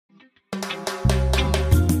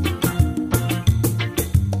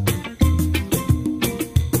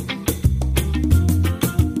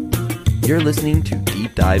You're listening to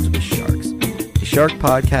Deep Dives with Sharks, a shark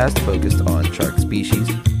podcast focused on shark species,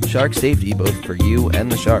 shark safety both for you and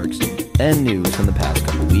the sharks, and news from the past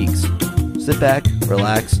couple weeks. Sit back,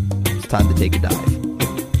 relax, it's time to take a dive.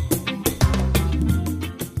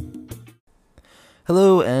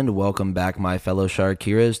 Hello and welcome back, my fellow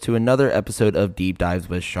Sharkeras, to another episode of Deep Dives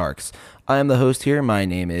with Sharks. I am the host here. My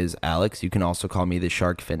name is Alex. You can also call me the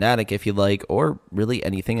Shark Fanatic if you like, or really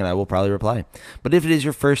anything, and I will probably reply. But if it is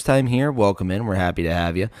your first time here, welcome in. We're happy to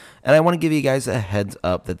have you. And I want to give you guys a heads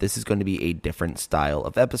up that this is going to be a different style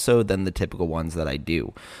of episode than the typical ones that I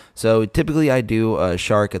do. So typically I do a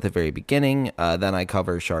shark at the very beginning, then I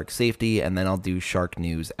cover shark safety, and then I'll do shark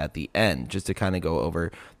news at the end, just to kind of go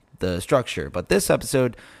over the structure. But this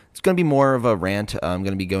episode, it's going to be more of a rant. I'm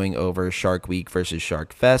going to be going over Shark Week versus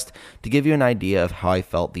Shark Fest to give you an idea of how I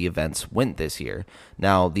felt the events went this year.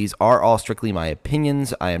 Now, these are all strictly my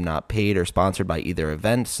opinions. I am not paid or sponsored by either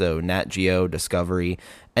event, so Nat Geo, Discovery,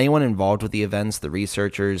 anyone involved with the events, the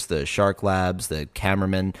researchers, the shark labs, the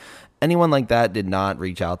cameramen, anyone like that did not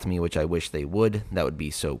reach out to me, which I wish they would. That would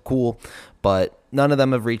be so cool. But none of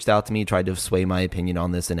them have reached out to me, tried to sway my opinion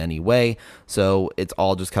on this in any way. So it's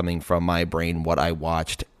all just coming from my brain, what I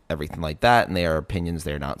watched, everything like that, and they are opinions.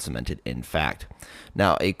 They're not cemented in fact.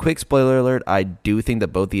 Now, a quick spoiler alert, I do think that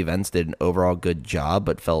both the events did an overall good job,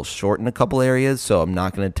 but fell short in a couple areas, so I'm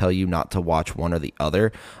not going to tell you not to watch one or the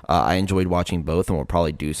other. I enjoyed watching both, and will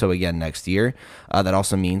probably do so again next year. That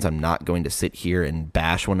also means I'm not going to sit here and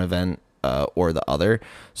bash one event or the other.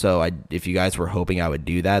 So if you guys were hoping I would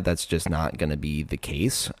do that, that's just not going to be the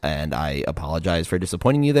case. And I apologize for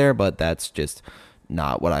disappointing you there, but that's just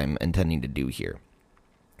not what I'm intending to do here.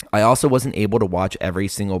 I also wasn't able to watch every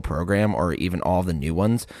single program or even all of the new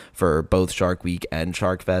ones for both Shark Week and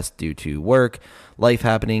Shark Fest due to work, life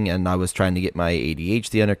happening, and I was trying to get my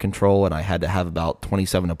ADHD under control, and I had to have about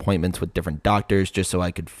 27 appointments with different doctors just so I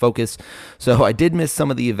could focus. So I did miss some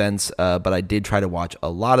of the events, but I did try to watch a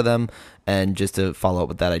lot of them, and just to follow up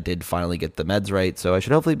with that, I did finally get the meds right, so I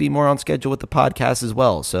should hopefully be more on schedule with the podcast as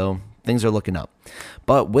well, so things are looking up.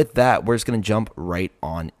 But with that, we're just going to jump right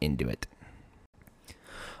on into it.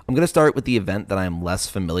 I'm going to start with the event that I'm less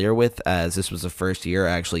familiar with, as this was the first year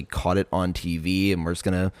I actually caught it on TV, and we're just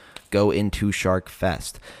going to go into Shark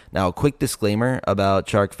Fest. Now, a quick disclaimer about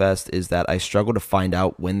Shark Fest is that I struggle to find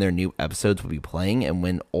out when their new episodes will be playing and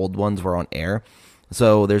when old ones were on air.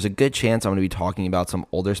 So there's a good chance I'm going to be talking about some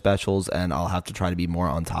older specials, and I'll have to try to be more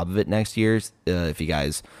on top of it next year if you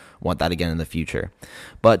guys want that again in the future.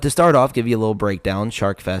 But to start off, give you a little breakdown,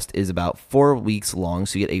 Shark Fest is about 4 weeks long,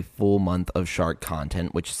 so you get a full month of shark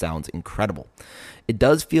content, which sounds incredible. It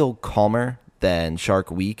does feel calmer than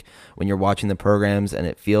Shark Week when you're watching the programs, and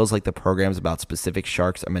it feels like the programs about specific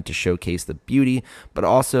sharks are meant to showcase the beauty, but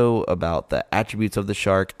also about the attributes of the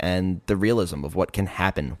shark and the realism of what can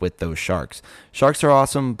happen with those sharks. Sharks are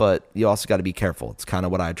awesome, but you also got to be careful. It's kind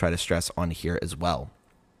of what I try to stress on here as well.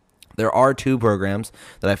 There are 2 programs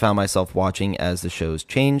that I found myself watching as the shows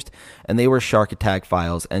changed, and they were Shark Attack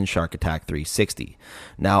Files and Shark Attack 360.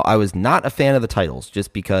 Now, I was not a fan of the titles,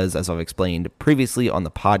 just because, as I've explained previously on the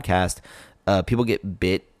podcast, people get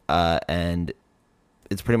bit, and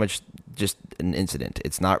it's pretty much just an incident.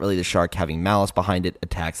 It's not really the shark having malice behind it.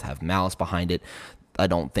 Attacks have malice behind it. I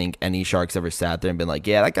don't think any sharks ever sat there and been like,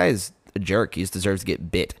 yeah, that guy's a jerk. He just deserves to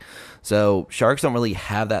get bit. So sharks don't really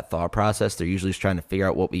have that thought process. They're usually just trying to figure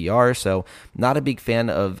out what we are. So not a big fan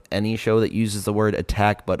of any show that uses the word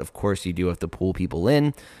attack, but of course you do have to pull people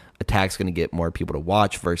in. Attack's going to get more people to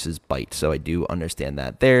watch versus bite. So I do understand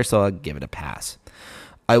that there. So I'll give it a pass.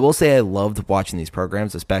 I will say I loved watching these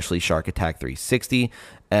programs, especially Shark Attack 360.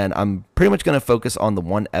 And I'm pretty much going to focus on the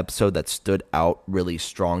one episode that stood out really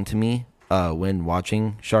strong to me when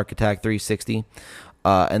watching Shark Attack 360.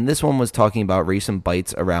 And this one was talking about recent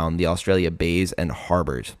bites around the Australia bays and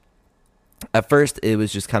harbors. At first, it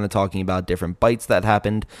was just kind of talking about different bites that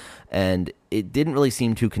happened, and it didn't really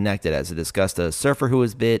seem too connected, as it discussed a surfer who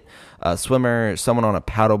was bit, a swimmer, someone on a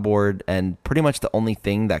paddleboard, and pretty much the only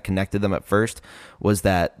thing that connected them at first was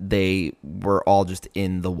that they were all just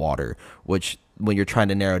in the water, which when you're trying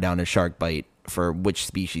to narrow down a shark bite for which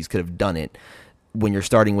species could have done it, when you're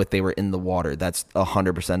starting with they were in the water, that's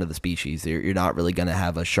 100% of the species. You're not really going to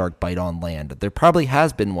have a shark bite on land. There probably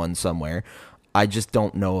has been one somewhere. I just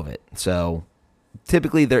don't know of it. So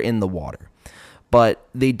typically they're in the water. But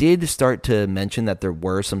they did start to mention that there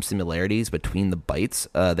were some similarities between the bites.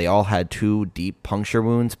 They all had 2 deep puncture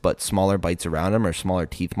wounds, but smaller bites around them or smaller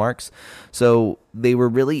teeth marks. So they were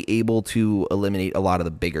really able to eliminate a lot of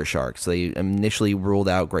the bigger sharks. They initially ruled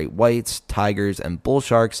out great whites, tigers, and bull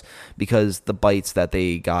sharks because the bites that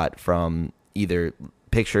they got from either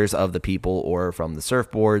pictures of the people or from the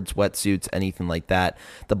surfboards, wetsuits, anything like that,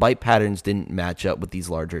 the bite patterns didn't match up with these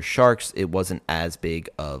larger sharks. It wasn't as big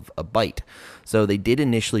of a bite. So they did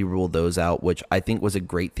initially rule those out, which I think was a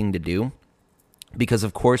great thing to do. Because,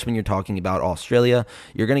 of course, when you're talking about Australia,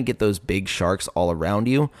 you're going to get those big sharks all around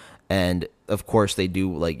you. And, of course, they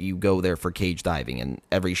do, like, you go there for cage diving. And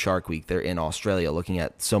every Shark Week, they're in Australia looking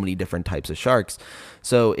at so many different types of sharks.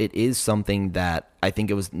 So it is something that I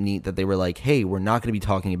think it was neat that they were like, hey, we're not going to be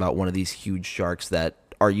talking about one of these huge sharks that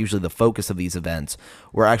are usually the focus of these events.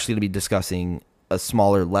 We're actually going to be discussing a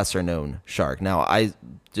smaller, lesser-known shark. Now,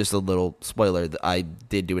 just a little spoiler, I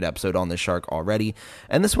did do an episode on this shark already,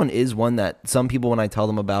 and this one is one that some people, when I tell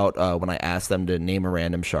them about, when I ask them to name a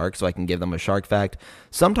random shark so I can give them a shark fact,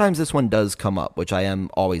 sometimes this one does come up, which I am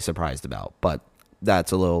always surprised about, but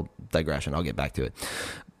that's a little digression. I'll get back to it.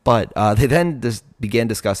 But they then began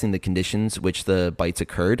discussing the conditions which the bites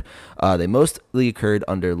occurred. They mostly occurred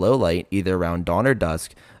under low light, either around dawn or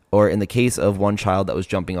dusk, or in the case of one child that was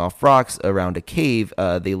jumping off rocks around a cave,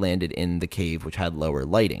 they landed in the cave, which had lower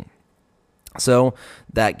lighting. So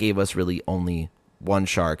that gave us really only one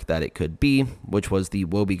shark that it could be, which was the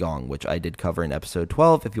wobbegong, which I did cover in episode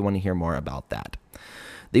 12 if you want to hear more about that.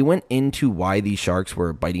 They went into why these sharks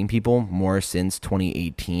were biting people more since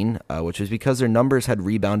 2018, which was because their numbers had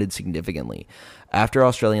rebounded significantly. After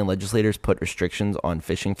Australian legislators put restrictions on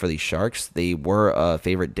fishing for these sharks, they were a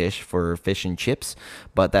favorite dish for fish and chips,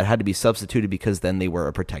 but that had to be substituted because then they were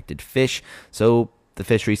a protected fish, so the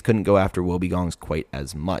fisheries couldn't go after wobbegongs quite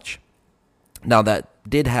as much. Now, that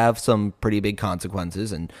did have some pretty big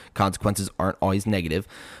consequences, and consequences aren't always negative.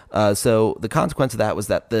 So the consequence of that was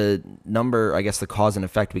that the number, I guess the cause and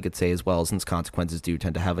effect we could say as well, since consequences do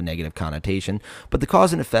tend to have a negative connotation. But the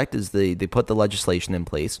cause and effect is they put the legislation in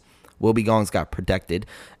place. Wobbegongs got protected,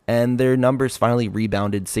 and their numbers finally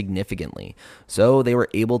rebounded significantly. So they were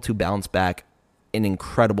able to bounce back in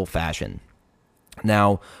incredible fashion.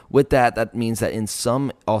 Now, with that, that means that in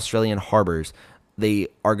some Australian harbors, they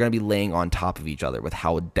are going to be laying on top of each other with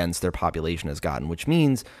how dense their population has gotten, which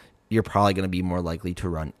means you're probably going to be more likely to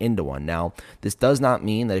run into one. Now, this does not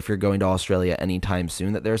mean that if you're going to Australia anytime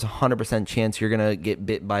soon that there's a 100% chance you're going to get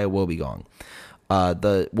bit by a wobbegong.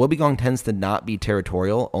 The wobbegong tends to not be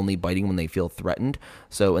territorial, only biting when they feel threatened.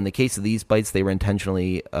 So in the case of these bites, they were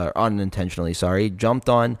unintentionally, jumped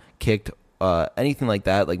on, kicked, anything like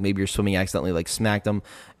that. Like maybe you're swimming accidentally, like smacked them,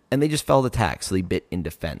 and they just fell to attack, so they bit in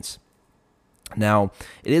defense. Now,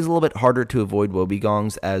 it is a little bit harder to avoid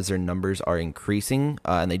wobbegongs as their numbers are increasing,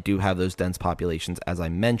 and they do have those dense populations, as I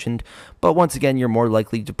mentioned. But once again, you're more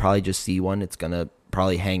likely to probably just see one. It's going to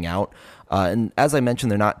probably hang out. And as I mentioned,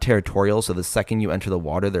 they're not territorial, so the second you enter the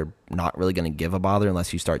water, they're not really going to give a bother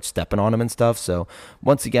unless you start stepping on them and stuff. So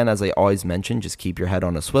once again, as I always mention, just keep your head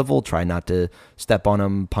on a swivel. Try not to step on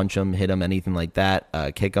them, punch them, hit them, anything like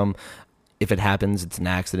that, kick them. If it happens, it's an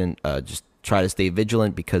accident. Just try to stay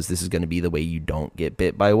vigilant because this is going to be the way you don't get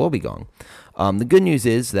bit by a wobbegong. The good news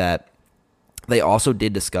is that they also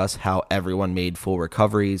did discuss how everyone made full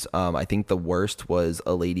recoveries. I think the worst was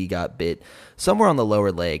a lady got bit somewhere on the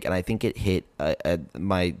lower leg, and I think it hit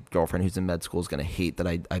my girlfriend who's in med school is going to hate that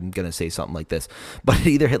I'm going to say something like this, but it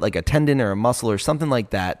either hit like a tendon or a muscle or something like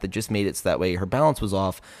that just made it so that way her balance was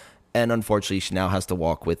off, and unfortunately she now has to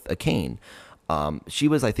walk with a cane. She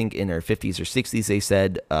was, I think, in her 50s or 60s, they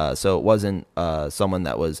said, so it wasn't someone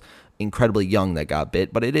that was incredibly young that got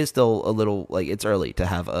bit, but it is still a little, like, it's early to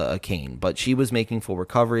have a cane. But she was making full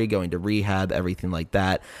recovery, going to rehab, everything like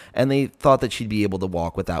that, and they thought that she'd be able to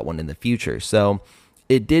walk with that one in the future. So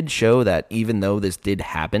it did show that even though this did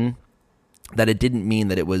happen, that it didn't mean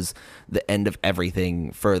that it was the end of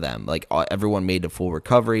everything for them. Like, everyone made a full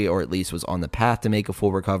recovery, or at least was on the path to make a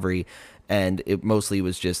full recovery, and it mostly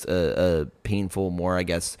was just a painful, more, I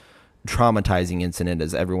guess, traumatizing incident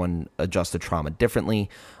as everyone adjusts to trauma differently.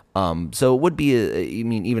 So it would be,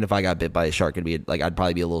 even if I got bit by a shark, it'd be like, I'd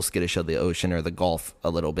probably be a little skittish of the ocean or the Gulf a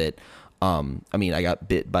little bit. I got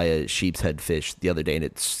bit by a sheep's head fish the other day, and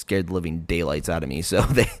it scared the living daylights out of me. So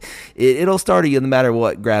it'll startle you no matter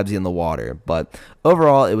what grabs you in the water. But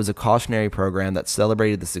overall, it was a cautionary program that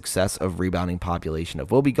celebrated the success of rebounding population of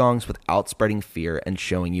wobbegongs without spreading fear and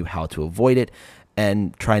showing you how to avoid it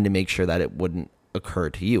and trying to make sure that it wouldn't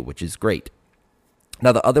occur to you, which is great.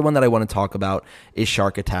 Now, the other one that I want to talk about is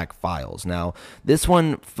Shark Attack Files. Now, this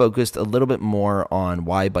one focused a little bit more on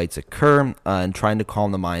why bites occur and trying to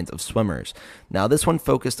calm the minds of swimmers. Now, this one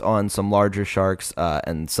focused on some larger sharks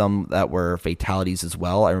and some that were fatalities as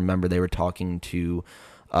well. I remember they were talking to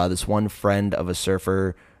this one friend of a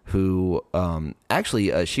surfer who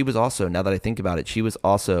she was also, now that I think about it, she was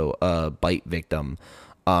also a bite victim.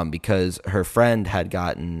 because her friend had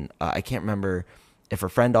gotten, I can't remember if her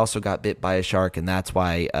friend also got bit by a shark and that's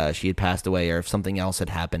why she had passed away, or if something else had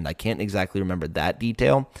happened. I can't exactly remember that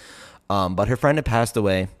detail. But her friend had passed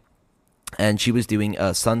away, and she was doing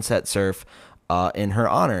a sunset surf in her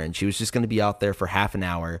honor, and she was just going to be out there for half an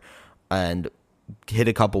hour and hit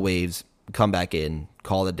a couple waves, come back in,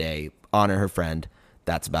 call it a day, honor her friend.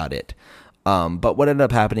 That's about it. But what ended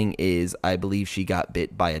up happening is I believe she got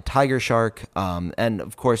bit by a tiger shark. And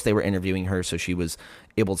of course they were interviewing her, so she was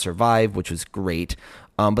able to survive, which was great.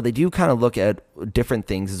 But they do kind of look at different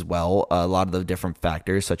things as well. A lot of the different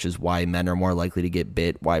factors, such as why men are more likely to get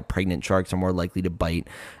bit, why pregnant sharks are more likely to bite,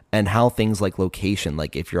 and how things like location,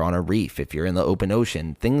 like if you're on a reef, if you're in the open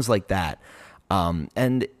ocean, things like that.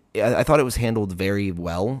 And I thought it was handled very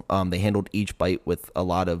well. They handled each bite with a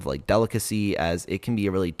lot of like delicacy, as it can be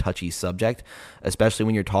a really touchy subject, especially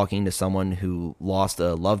when you're talking to someone who lost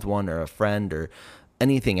a loved one or a friend or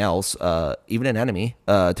anything else, even an enemy,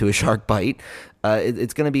 to a shark bite.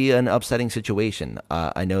 It's going to be an upsetting situation.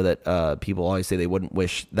 I know that people always say they wouldn't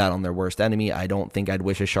wish that on their worst enemy. I don't think I'd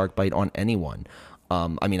wish a shark bite on anyone.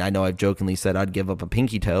 I mean, I know I've jokingly said I'd give up a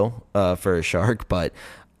pinky toe for a shark, but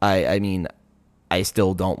I mean, I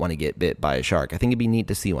still don't want to get bit by a shark. I think it'd be neat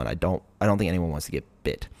to see one. I don't think anyone wants to get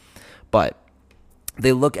bit. But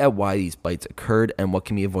they look at why these bites occurred and what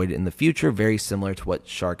can be avoided in the future, very similar to what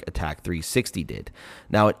Shark Attack 360 did.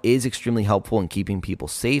 Now, it is extremely helpful in keeping people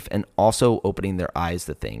safe and also opening their eyes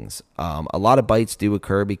to things. A lot of bites do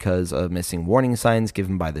occur because of missing warning signs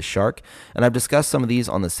given by the shark, and I've discussed some of these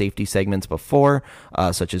on the safety segments before,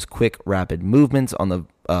 such as quick, rapid movements on the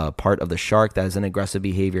part of the shark that is an aggressive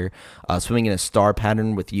behavior, swimming in a star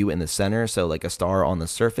pattern with you in the center, so like a star on the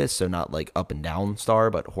surface, so not like up and down star,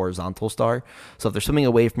 but horizontal star. So if they're swimming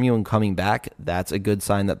away from you and coming back, that's a good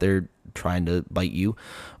sign that they're trying to bite you.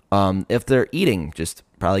 If they're eating, just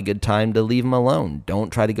probably a good time to leave them alone.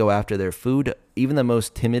 Don't try to go after their food. Even the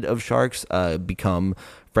most timid of sharks become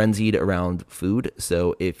frenzied around food.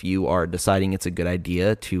 So if you are deciding it's a good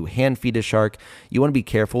idea to hand feed a shark, you want to be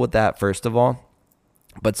careful with that, first of all.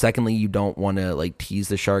 But secondly, you don't want to like tease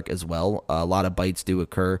the shark as well. A lot of bites do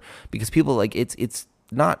occur because people like it's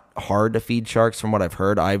not hard to feed sharks from what I've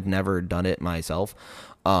heard. I've never done it myself.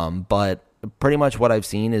 But pretty much what I've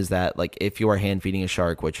seen is that like if you are hand feeding a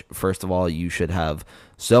shark, which first of all, you should have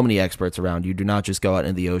so many experts around you. Do not just go out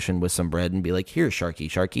into the ocean with some bread and be like, here,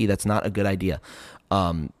 Sharky. That's not a good idea.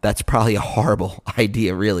 That's probably a horrible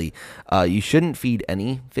idea, really. You shouldn't feed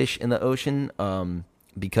any fish in the ocean.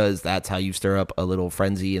 Because that's how you stir up a little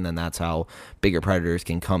frenzy, and then that's how bigger predators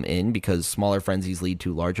can come in, because smaller frenzies lead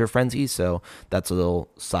to larger frenzies. So that's a little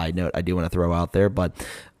side note I do want to throw out there. But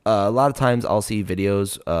a lot of times I'll see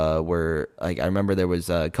videos where, like, I remember there was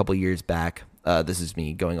a couple years back, this is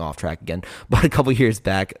me going off track again, but a couple years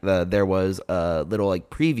back, there was a little like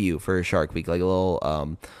preview for Shark Week, like a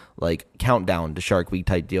little like countdown to Shark Week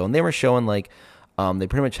type deal. And they were showing like, they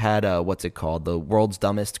pretty much had what's it called, the World's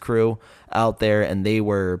Dumbest Crew out there, and they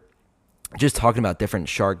were just talking about different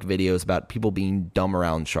shark videos about people being dumb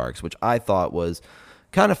around sharks, which I thought was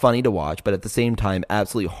kind of funny to watch, but at the same time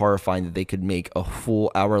absolutely horrifying that they could make a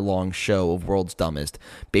full hour-long show of World's Dumbest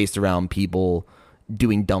based around people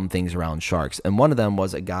doing dumb things around sharks. And one of them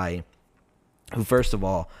was a guy who, first of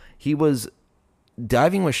all, he was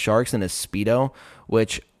diving with sharks in a Speedo,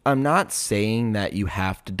 which I'm not saying that you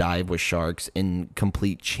have to dive with sharks in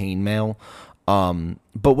complete chainmail,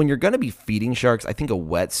 but when you're going to be feeding sharks, I think a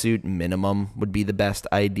wetsuit minimum would be the best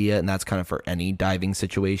idea, and that's kind of for any diving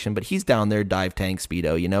situation. But he's down there, dive tank,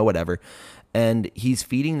 Speedo, whatever, and he's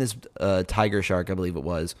feeding this tiger shark, I believe it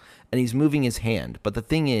was, and he's moving his hand. But the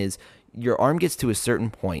thing is, your arm gets to a certain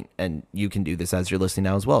point, and you can do this as you're listening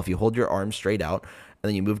now as well. If you hold your arm straight out, and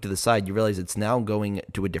then you move to the side, you realize it's now going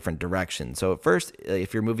to a different direction. So at first,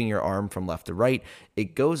 if you're moving your arm from left to right,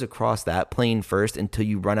 it goes across that plane first until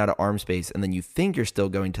you run out of arm space, and then you think you're still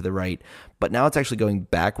going to the right, but now it's actually going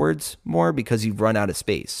backwards more because you've run out of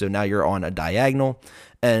space. So now you're on a diagonal,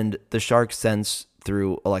 and the shark sense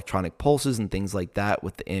through electronic pulses and things like that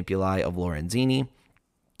with the ampullae of Lorenzini.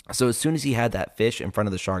 So as soon as he had that fish in front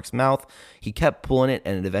of the shark's mouth, he kept pulling it,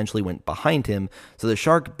 and it eventually went behind him. So the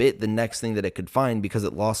shark bit the next thing that it could find because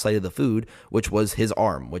it lost sight of the food, which was his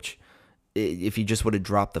arm, which if you just would have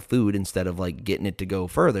dropped the food instead of like getting it to go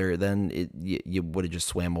further, then you would have just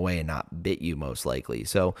swam away and not bit you most likely.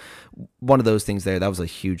 So one of those things there, that was a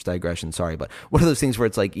huge digression, sorry, but one of those things where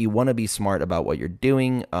it's like you want to be smart about what you're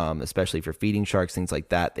doing, especially if you're feeding sharks, things like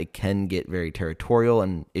that. They can get very territorial,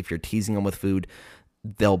 and if you're teasing them with food,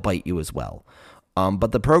 they'll bite you as well.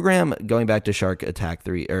 But the program, going back to Shark Attack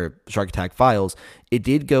 3 or Shark Attack Files, it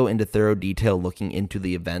did go into thorough detail looking into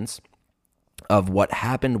the events of what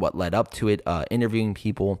happened, what led up to it, interviewing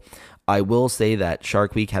people. I will say that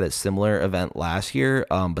Shark Week had a similar event last year,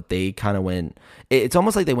 but they kind of went, it's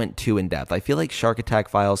almost like they went too in depth. I feel like Shark Attack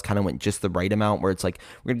Files kind of went just the right amount where it's like,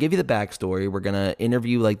 we're going to give you the backstory. We're going to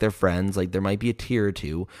interview like their friends. Like there might be a tier or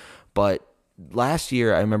two, but last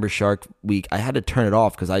year I remember Shark Week, I had to turn it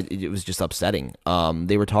off because it was just upsetting.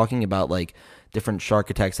 They were talking about like different shark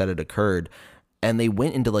attacks that had occurred, and they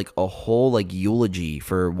went into like a whole like eulogy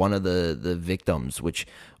for one of the victims, which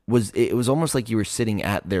was almost like you were sitting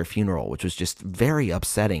at their funeral, which was just very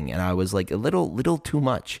upsetting. And I was like a little too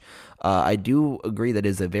much. I do agree that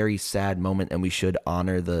is a very sad moment, and we should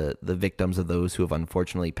honor the victims of those who have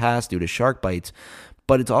unfortunately passed due to shark bites.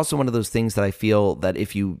 But it's also one of those things that I feel that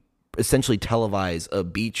if you essentially televise a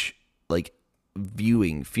beach like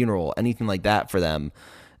viewing, funeral, anything like that for them,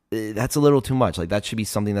 that's a little too much. Like that should be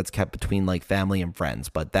something that's kept between like family and friends.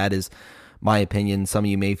 But that is my opinion. Some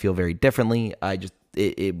of you may feel very differently.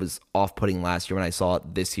 It was off-putting last year when I saw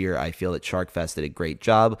it. This year, I feel that SharkFest did a great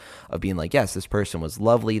job of being like, yes, this person was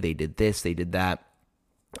lovely. They did this, they did that.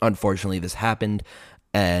 Unfortunately, this happened,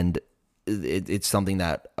 and it's something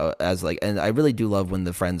that and I really do love when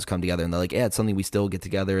the friends come together and they're like, yeah, it's something we still get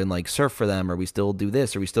together and like surf for them, or we still do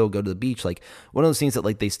this, or we still go to the beach. Like one of those things that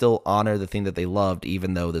like they still honor the thing that they loved,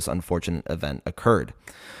 even though this unfortunate event occurred.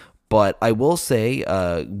 But I will say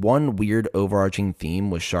one weird overarching theme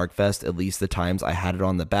with SharkFest, at least the times I had it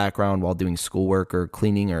on the background while doing schoolwork or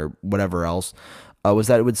cleaning or whatever else, was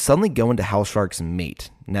that it would suddenly go into how sharks mate.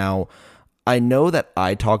 Now, I know that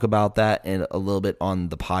I talk about that in a little bit on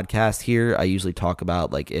the podcast here. I usually talk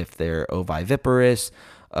about like if they're oviviparous,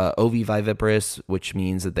 oviviviparous, which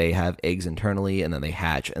means that they have eggs internally and then they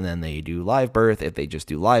hatch and then they do live birth, if they just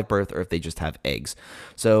do live birth, or if they just have eggs.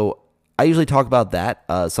 So I usually talk about that.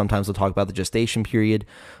 Sometimes I'll talk about the gestation period,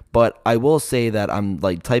 but I will say that I'm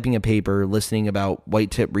like typing a paper, listening about white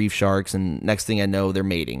tip reef sharks, and next thing I know, they're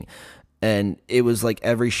mating. And it was like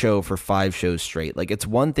every show for 5 shows straight. Like it's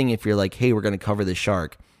one thing if you're like, hey, we're going to cover this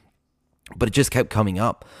shark, but it just kept coming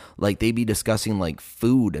up. Like they'd be discussing like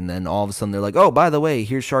food, and then all of a sudden they're like, oh, by the way,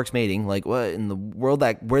 here's sharks mating. Like what in the world,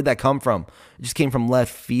 where'd that come from? It just came from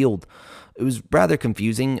left field. It was rather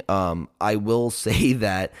confusing. I will say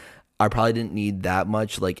that I probably didn't need that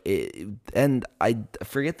much, and I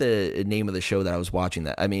forget the name of the show that I was watching.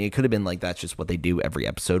 That, I mean, it could have been like that's just what they do every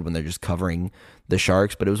episode when they're just covering the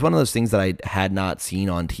sharks, but it was one of those things that I had not seen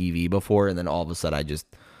on TV before, and then all of a sudden I just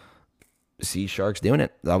see sharks doing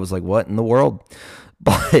it. I was like, what in the world?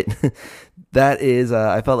 But that is,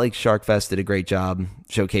 I felt like SharkFest did a great job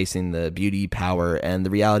showcasing the beauty, power, and the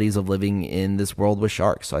realities of living in this world with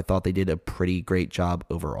sharks. So I thought they did a pretty great job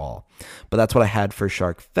overall. But that's what I had for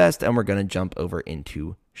SharkFest, and we're going to jump over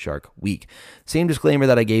into Shark Week. Same disclaimer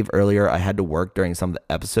that I gave earlier. I had to work during some of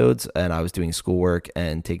the episodes, and I was doing schoolwork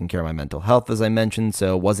and taking care of my mental health, as I mentioned,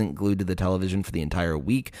 so wasn't glued to the television for the entire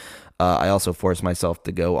week. I also forced myself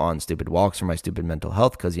to go on stupid walks for my stupid mental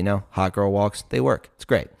health because, hot girl walks, they work. It's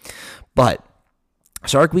great. But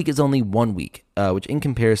Shark Week is only 1 week, which in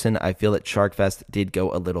comparison, I feel that SharkFest did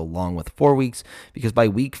go a little long with 4 weeks, because by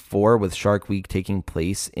week 4, with Shark Week taking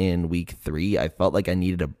place in week 3, I felt like I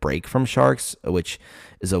needed a break from sharks, which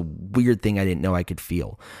is a weird thing I didn't know I could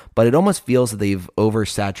feel. But it almost feels that they've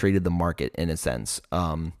oversaturated the market in a sense.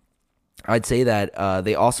 I'd say that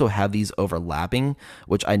they also have these overlapping,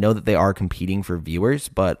 which I know that they are competing for viewers,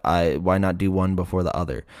 but why not do one before the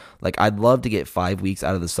other? Like, I'd love to get 5 weeks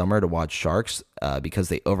out of the summer to watch sharks because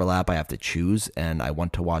they overlap. I have to choose, and I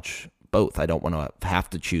want to watch both. I don't want to have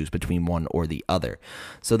to choose between one or the other.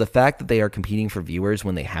 So the fact that they are competing for viewers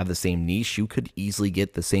when they have the same niche, you could easily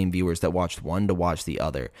get the same viewers that watched one to watch the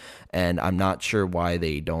other. And I'm not sure why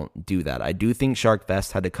they don't do that. I do think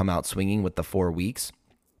SharkFest had to come out swinging with the 4 weeks,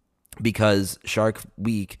 because Shark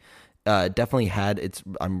Week definitely had its...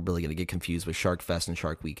 I'm really going to get confused with Shark Fest and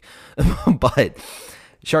Shark Week. But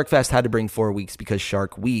Shark Fest had to bring 4 weeks because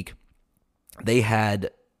Shark Week, they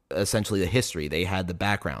had essentially the history. They had the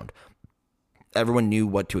background. Everyone knew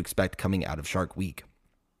what to expect coming out of Shark Week.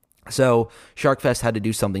 So Shark Fest had to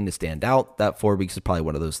do something to stand out. That 4 weeks is probably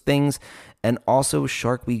one of those things. And also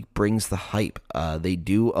Shark Week brings the hype. They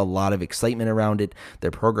do a lot of excitement around it.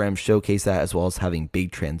 Their programs showcase that, as well as having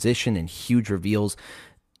big transition and huge reveals,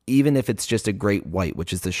 even if it's just a great white,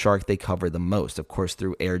 which is the shark they cover the most, of course,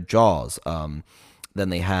 through Air Jaws. Then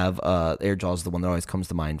they have Air Jaws, the one that always comes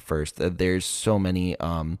to mind first. There's so many,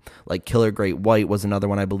 like Killer Great White was another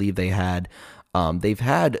one I believe they had. They've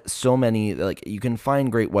had so many, like, you can find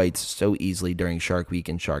great whites so easily during Shark Week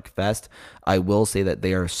and Shark Fest. I will say that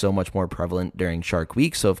they are so much more prevalent during Shark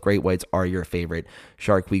Week. So if great whites are your favorite,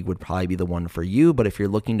 Shark Week would probably be the one for you. But if you're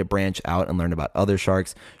looking to branch out and learn about other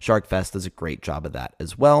sharks, Shark Fest does a great job of that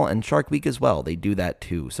as well. And Shark Week as well. They do that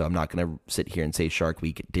too. So I'm not going to sit here and say Shark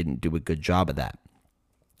Week didn't do a good job of that.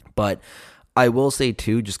 But I will say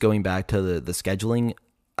too, just going back to the scheduling,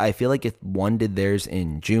 I feel like if one did theirs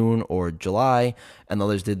in June or July and the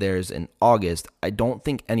others did theirs in August, I don't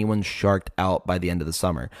think anyone's sharked out by the end of the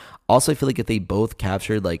summer. Also, I feel like if they both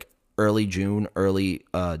captured like early June, early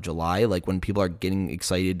July, like when people are getting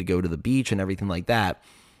excited to go to the beach and everything like that,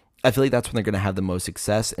 I feel like that's when they're going to have the most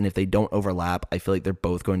success. And if they don't overlap, I feel like they're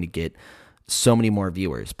both going to get so many more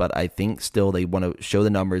viewers. But I think still they want to show the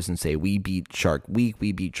numbers and say, we beat Shark Week,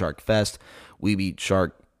 we beat Shark Fest, we beat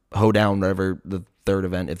Shark Hoedown, whatever the third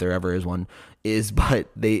event, if there ever is one, is. But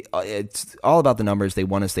it's all about the numbers. They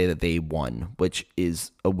want to say that they won, which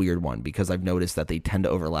is a weird one because I've noticed that they tend to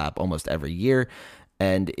overlap almost every year,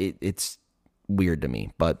 and it's weird to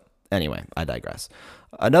me. But anyway, I digress.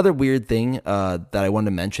 Another weird thing that I wanted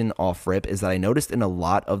to mention off rip is that I noticed in a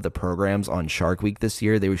lot of the programs on Shark Week this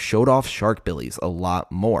year, they showed off shark billies a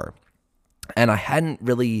lot more. And I hadn't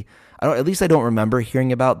really, at least I don't remember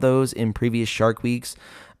hearing about those in previous Shark Weeks.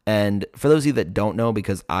 And for those of you that don't know,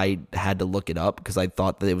 because I had to look it up because I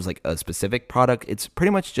thought that it was like a specific product, it's pretty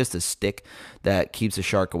much just a stick that keeps a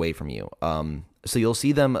shark away from you. So you'll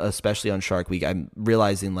see them, especially on Shark Week. I'm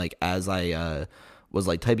realizing, like, as I was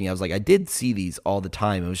like typing, I was like, I did see these all the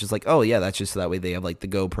time. It was just like, oh yeah, that's just so that way they have like the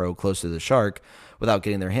GoPro close to the shark without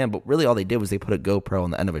getting their hand. But really all they did was they put a GoPro on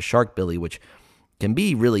the end of a shark billy, which can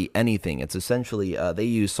be really anything. It's essentially, they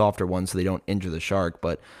use softer ones so they don't injure the shark.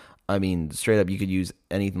 But I mean, straight up, you could use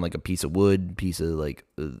anything like a piece of wood, piece of like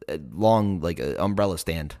a long, like an umbrella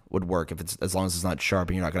stand would work if it's, as long as it's not sharp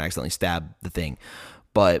and you're not going to accidentally stab the thing.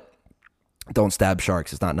 But don't stab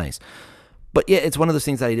sharks. It's not nice. But yeah, it's one of those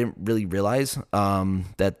things that I didn't really realize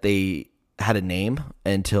that they had a name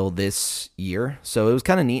until this year. So it was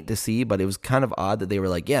kind of neat to see, but it was kind of odd that they were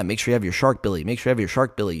like, yeah, make sure you have your shark billy. Make sure you have your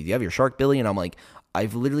shark billy. Do you have your shark billy? And I'm like,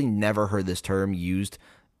 I've literally never heard this term used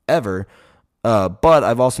ever. But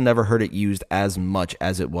I've also never heard it used as much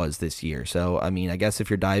as it was this year. So, I mean, I guess if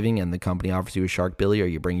you're diving and the company offers you a shark billy or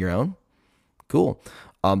you bring your own, cool.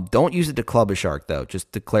 Don't use it to club a shark, though,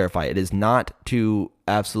 just to clarify. It is not to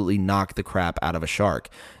absolutely knock the crap out of a shark.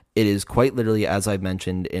 It is quite literally, as I've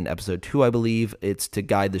mentioned in episode 2, I believe, it's to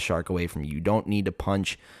guide the shark away from you. You don't need to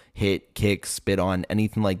punch, hit, kick, spit on,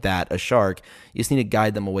 anything like that, a shark. You just need to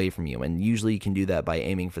guide them away from you. And usually you can do that by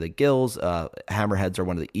aiming for the gills. Hammerheads are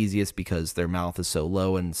one of the easiest because their mouth is so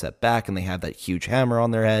low and set back, and they have that huge hammer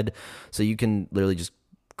on their head. So you can literally just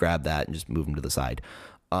grab that and just move them to the side.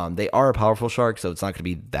 They are a powerful shark, so it's not going to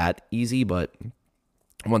be that easy, but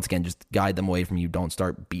once again, just guide them away from you. Don't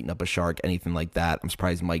start beating up a shark, anything like that. I'm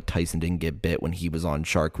surprised Mike Tyson didn't get bit when he was on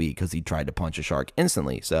Shark Week because he tried to punch a shark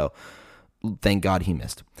instantly. So thank God he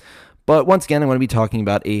missed. But once again, I'm going to be talking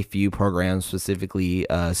about a few programs, specifically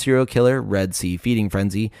Serial Killer, Red Sea Feeding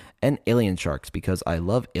Frenzy, and Alien Sharks, because I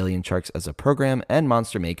love Alien Sharks as a program, and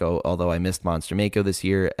Monster Mako, although I missed Monster Mako this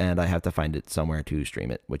year, and I have to find it somewhere to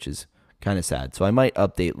stream it, which is kind of sad. So I might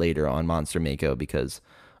update later on Monster Mako because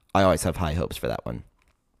I always have high hopes for that one.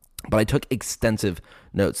 But I took extensive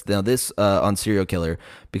notes. Now this on Serial Killer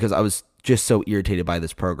because I was just so irritated by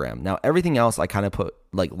this program. Now everything else I kind of put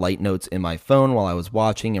like light notes in my phone while I was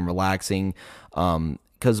watching and relaxing.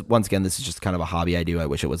 Because once again, this is just kind of a hobby I do. I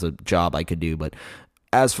wish it was a job I could do, but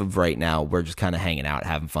as of right now, we're just kind of hanging out,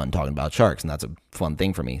 having fun, talking about sharks, and that's a fun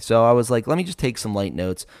thing for me. So I was like, let me just take some light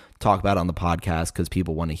notes, talk about it on the podcast because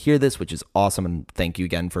people want to hear this, which is awesome, and thank you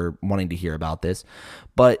again for wanting to hear about this.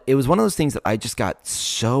 But it was one of those things that I just got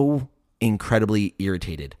so incredibly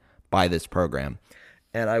irritated by this program.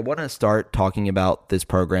 And I want to start talking about this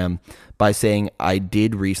program by saying I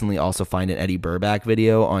did recently also find an Eddie Burback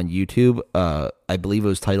video on YouTube. I believe it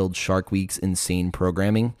was titled Shark Week's Insane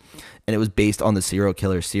Programming, and it was based on the Serial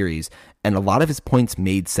Killer series. And a lot of his points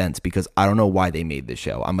made sense because I don't know why they made this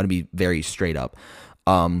show. I'm going to be very straight up.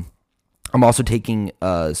 I'm also taking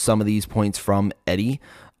some of these points from Eddie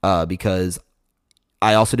because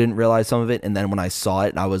I also didn't realize some of it. And then when I saw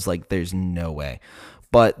it, I was like, there's no way.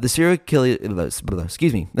 But the Serial Killer,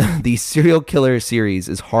 the Serial Killer series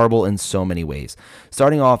is horrible in so many ways.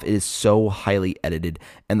 Starting off, it is so highly edited,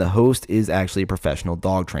 and the host is actually a professional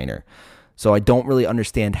dog trainer. So I don't really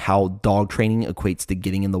understand how dog training equates to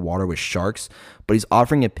getting in the water with sharks, but he's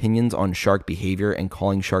offering opinions on shark behavior and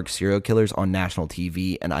calling sharks serial killers on national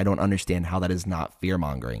TV, and I don't understand how that is not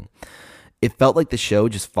fear-mongering. It felt like the show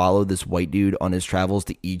just followed this white dude on his travels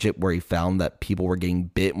to Egypt, where he found that people were getting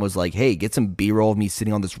bit and was like, hey, get some B-roll of me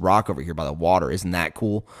sitting on this rock over here by the water. Isn't that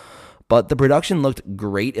cool? But the production looked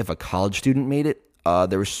great if a college student made it.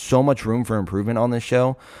 There was so much room for improvement on this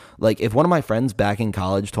show. Like, if one of my friends back in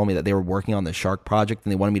college told me that they were working on the Shark Project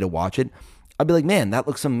and they wanted me to watch it, I'd be like, man, that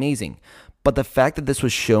looks amazing. But the fact that this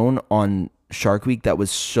was shown on Shark Week that was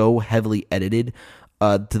so heavily edited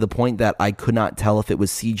to the point that I could not tell if it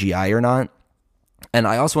was CGI or not. And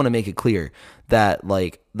I also want to make it clear that,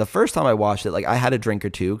 like, the first time I watched it, like, I had a drink or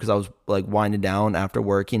two because I was, like, winding down after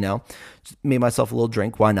work, just made myself a little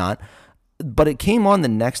drink. Why not? But it came on the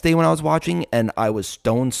next day when I was watching, and I was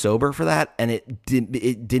stone sober for that, and it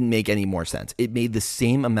didn't make any more sense. It made the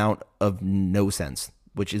same amount of no sense,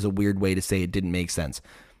 which is a weird way to say it didn't make sense.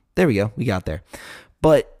 There we go. We got there.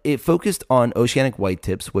 But it focused on oceanic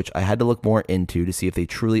whitetips, which I had to look more into to see if they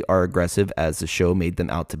truly are aggressive as the show made them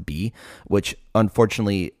out to be, which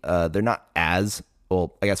unfortunately they're not as,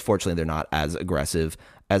 well, I guess fortunately they're not as aggressive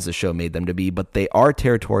as the show made them to be, but they are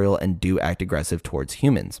territorial and do act aggressive towards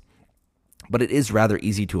humans. But it is rather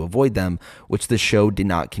easy to avoid them, which the show did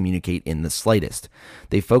not communicate in the slightest.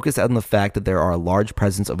 They focused on the fact that there are a large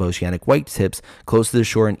presence of oceanic whitetips close to the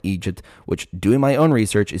shore in Egypt, which, doing my own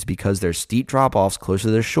research, is because there's steep drop-offs closer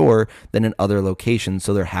to the shore than in other locations,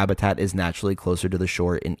 so their habitat is naturally closer to the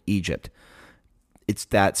shore in Egypt. It's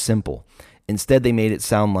that simple. Instead, they made it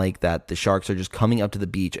sound like that the sharks are just coming up to the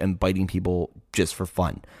beach and biting people just for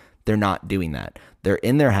fun. They're not doing that. They're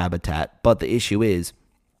in their habitat, but the issue is,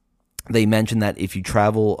 they mentioned that if you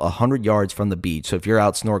travel 100 yards from the beach, so if you're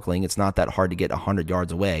out snorkeling, it's not that hard to get 100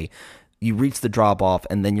 yards away, you reach the drop-off,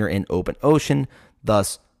 and then you're in open ocean,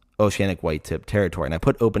 thus oceanic whitetip territory. And I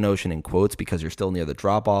put open ocean in quotes because you're still near the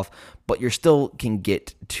drop-off, but you still can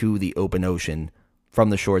get to the open ocean from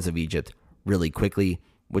the shores of Egypt really quickly,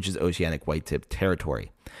 which is oceanic whitetip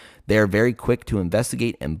territory. They are very quick to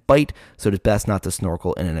investigate and bite, so it is best not to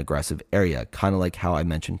snorkel in an aggressive area. Kind of like how I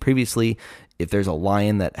mentioned previously, if there's a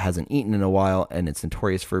lion that hasn't eaten in a while and it's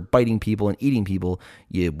notorious for biting people and eating people,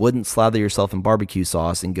 you wouldn't slather yourself in barbecue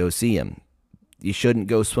sauce and go see him. You shouldn't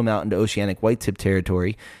go swim out into oceanic whitetip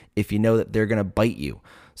territory if you know that they're going to bite you.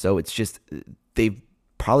 So it's just, they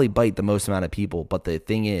probably bite the most amount of people, but the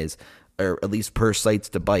thing is, or at least per sites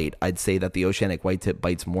to bite, I'd say that the oceanic whitetip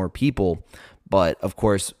bites more people, but of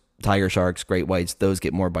course, tiger sharks, great whites, those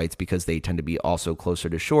get more bites because they tend to be also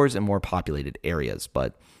closer to shores and more populated areas.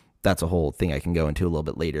 But that's a whole thing I can go into a little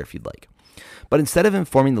bit later if you'd like. But instead of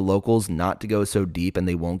informing the locals not to go so deep and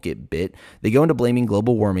they won't get bit, they go into blaming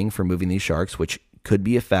global warming for moving these sharks, which could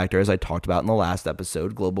be a factor. As I talked about in the last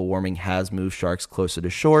episode, global warming has moved sharks closer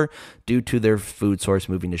to shore due to their food source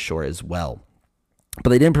moving to shore as well.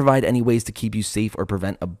 But they didn't provide any ways to keep you safe or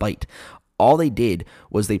prevent a bite. All they did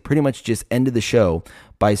was they pretty much just ended the show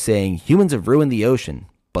by saying humans have ruined the ocean,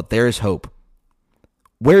 but there's hope.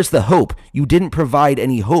 Where's the hope? You didn't provide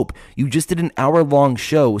any hope. You just did an hour-long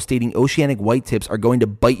show stating oceanic whitetips are going to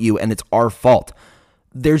bite you and it's our fault.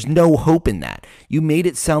 There's no hope in that. You made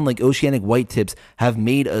it sound like oceanic whitetips have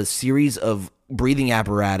made a series of breathing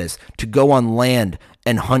apparatus to go on land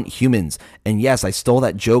and hunt humans. And yes, I stole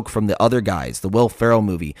that joke from the other guys, the Will Ferrell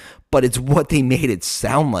movie, but it's what they made it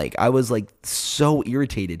sound like. I was like so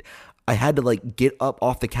irritated. I had to like get up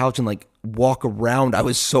off the couch and like walk around. I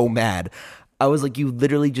was so mad. I was like, you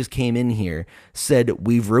literally just came in here, said,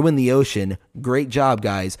 we've ruined the ocean. Great job,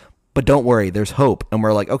 guys. But don't worry, there's hope. And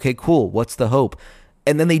we're like, okay, cool. What's the hope?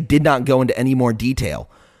 And then they did not go into any more detail.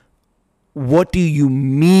 What do you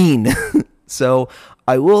mean? So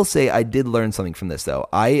I will say I did learn something from this, though.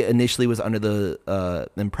 I initially was under the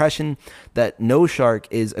impression that no shark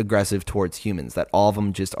is aggressive towards humans, that all of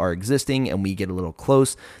them just are existing and we get a little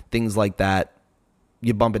close, things like that.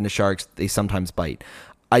 You bump into sharks, they sometimes bite.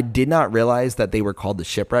 I did not realize that they were called the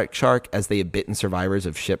shipwreck shark, as they have bitten survivors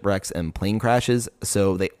of shipwrecks and plane crashes,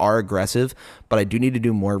 so they are aggressive, but I do need to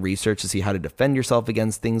do more research to see how to defend yourself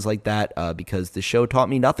against things like that, because the show taught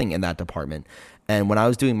me nothing in that department. And when I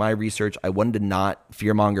was doing my research, I wanted to not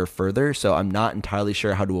fearmonger further, so I'm not entirely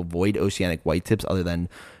sure how to avoid oceanic whitetips other than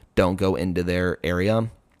don't go into their area.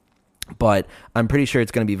 But I'm pretty sure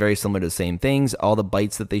it's going to be very similar to the same things. All the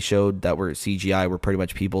bites that they showed that were CGI were pretty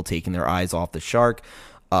much people taking their eyes off the shark,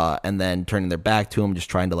 and then turning their back to him, just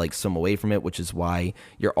trying to like swim away from it, which is why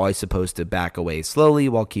you're always supposed to back away slowly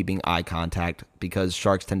while keeping eye contact, because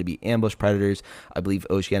sharks tend to be ambush predators. I believe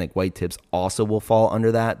oceanic whitetips also will fall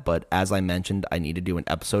under that, but as I mentioned, I need to do an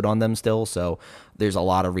episode on them still, so there's a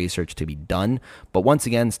lot of research to be done. But once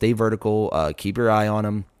again, stay vertical, keep your eye on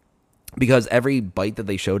them, because every bite that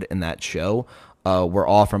they showed in that show were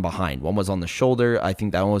all from behind. One was on the shoulder. I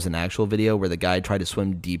think that one was an actual video where the guy tried to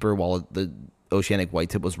swim deeper while the oceanic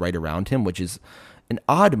whitetip was right around him, which is an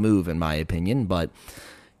odd move in my opinion, but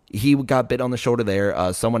he got bit on the shoulder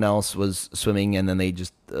there. Someone else was swimming, and then they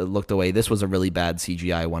just looked away. This was a really bad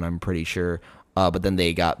CGI one, I'm pretty sure. But then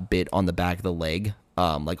they got bit on the back of the leg,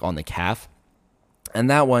 like on the calf. And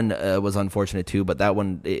that one was unfortunate too, but that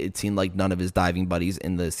one, it seemed like none of his diving buddies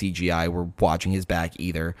in the CGI were watching his back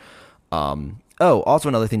either. Also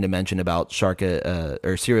another thing to mention about shark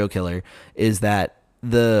or serial killer is that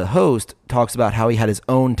the host talks about how he had his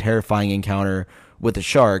own terrifying encounter with a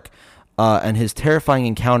shark, and his terrifying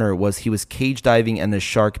encounter was he was cage diving and the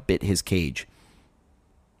shark bit his cage.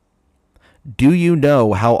 Do you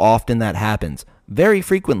know how often that happens? Very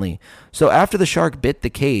frequently. So after the shark bit the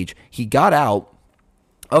cage, he got out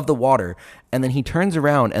of the water, and then he turns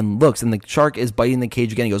around and looks, and the shark is biting the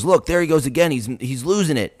cage again. He goes, look, there he goes again. He's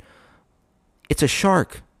losing it. It's a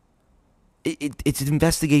shark. It's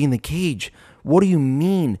investigating the cage. What do you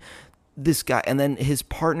mean? This guy, and then his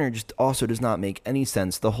partner just also does not make any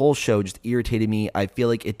sense. The whole show just irritated me. I feel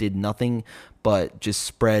like it did nothing but just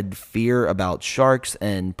spread fear about sharks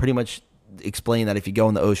and pretty much explain that if you go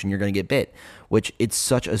in the ocean, you're going to get bit, which it's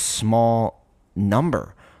such a small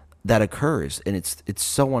number that occurs, and it's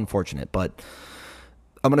so unfortunate. But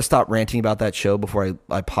I'm going to stop ranting about that show before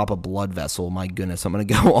I pop a blood vessel. My goodness, I'm going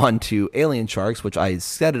to go on to Alien Sharks, which I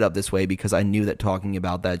set it up this way because I knew that talking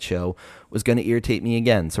about that show was going to irritate me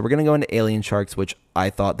again. So we're going to go into Alien Sharks, which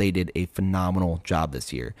I thought they did a phenomenal job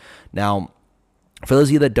this year. Now, for those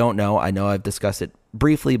of you that don't know, I know I've discussed it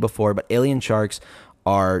briefly before, but Alien Sharks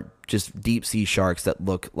are just deep sea sharks that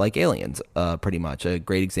look like aliens, pretty much. A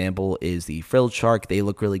great example is the frilled shark. They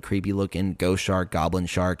look really creepy looking. Ghost shark, goblin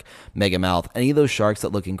shark, megamouth, any of those sharks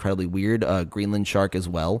that look incredibly weird. Greenland shark as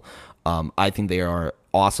well. I think they are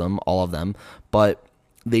awesome, all of them, but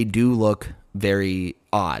they do look very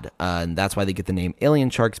odd, and that's why they get the name alien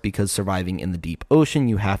sharks, because surviving in the deep ocean,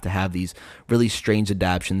 you have to have these really strange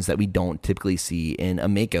adaptations that we don't typically see in a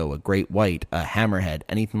mako, a great white, a hammerhead,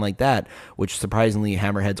 anything like that, which surprisingly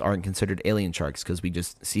hammerheads aren't considered alien sharks because we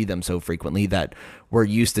just see them so frequently that we're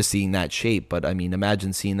used to seeing that shape. But I mean,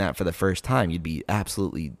 imagine seeing that for the first time. You'd be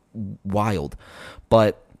absolutely wild.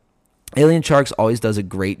 But Alien Sharks always does a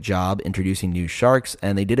great job introducing new sharks,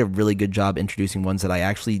 and they did a really good job introducing ones that I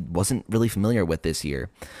actually wasn't really familiar with this year.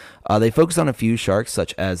 They focused on a few sharks,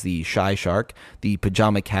 such as the shy shark, the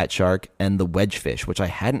pajama cat shark, and the wedgefish, which I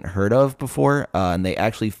hadn't heard of before, and they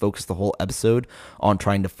actually focused the whole episode on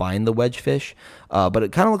trying to find the wedgefish, but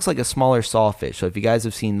it kind of looks like a smaller sawfish. So if you guys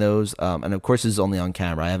have seen those, and of course this is only on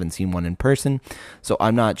camera, I haven't seen one in person, so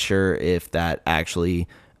I'm not sure if that actually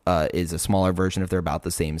is a smaller version if they're about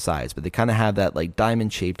the same size, but they kind of have that like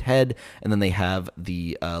diamond shaped head, and then they have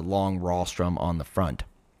the long rostrum on the front.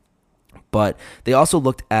 But they also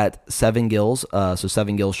looked at seven gills, so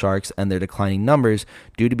seven gill sharks, and their declining numbers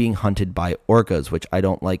due to being hunted by orcas, which I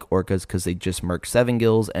don't like orcas because they just murk seven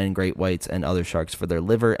gills and great whites and other sharks for their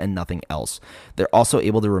liver and nothing else. They're also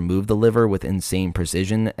able to remove the liver with insane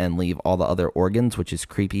precision and leave all the other organs, which is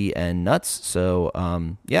creepy and nuts. So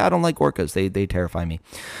yeah, I don't like orcas. They terrify me.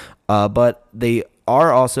 But they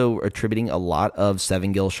are also attributing a lot of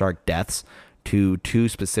seven gill shark deaths to two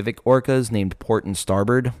specific orcas named Port and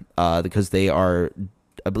Starboard, because they are,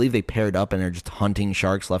 I believe they paired up and they're just hunting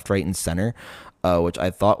sharks left, right, and center, which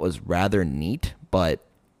I thought was rather neat, but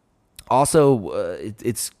also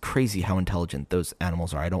it's crazy how intelligent those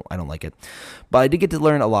animals are. I don't like it. But I did get to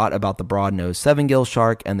learn a lot about the broad-nosed seven-gill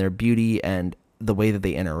shark and their beauty and the way that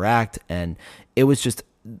they interact, and it was just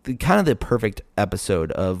kind of the perfect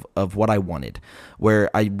episode of what I wanted, where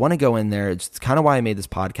I want to go in there. It's kind of why I made this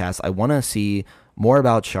podcast. I want to see more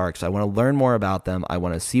about sharks. I want to learn more about them. I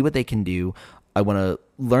want to see what they can do. I want to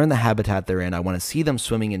learn the habitat they're in. I want to see them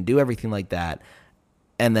swimming and do everything like that,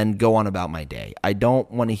 and then go on about my day. I don't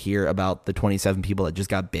want to hear about the 27 people that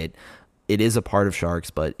just got bit. It is a part of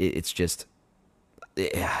sharks, but it's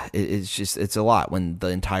a lot when the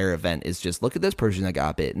entire event is just, look at this person that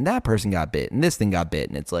got bit and that person got bit and this thing got bit,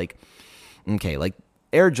 and it's like, okay, like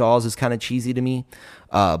Air Jaws is kind of cheesy to me,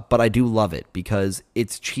 but I do love it because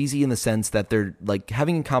it's cheesy in the sense that they're like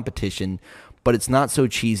having a competition, but it's not so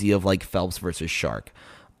cheesy of like Phelps versus Shark,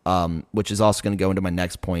 which is also going to go into my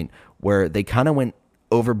next point, where they kind of went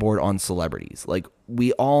overboard on celebrities. Like,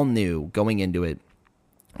 we all knew going into it,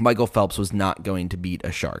 Michael Phelps was not going to beat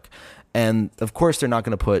a shark. And of course, they're not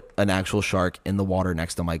going to put an actual shark in the water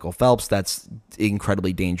next to Michael Phelps. That's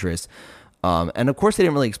incredibly dangerous. And of course, they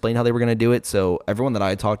didn't really explain how they were going to do it. So everyone that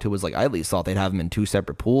I talked to was like, I at least thought they'd have him in two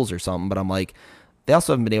separate pools or something. But I'm like, They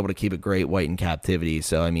also haven't been able to keep a great white in captivity.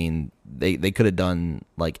 So, I mean, they could have done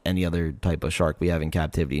like any other type of shark we have in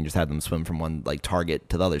captivity and just had them swim from one like target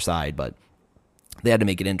to the other side. But they had to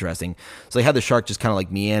make it interesting. So they had the shark just kind of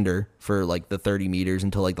like meander for like the 30 meters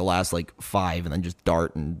until like the last like 5 and then just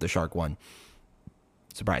dart and the shark won.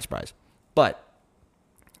 Surprise, surprise. But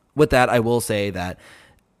with that, I will say that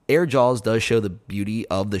Air Jaws does show the beauty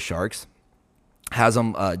of the sharks. Has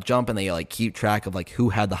them jump and they like keep track of like who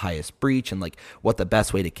had the highest breach and like what the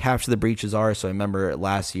best way to capture the breaches are. So I remember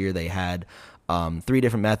last year they had 3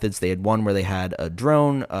 different methods. They had one where they had a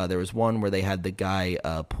drone. There was one where they had the guy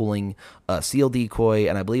pulling a seal decoy.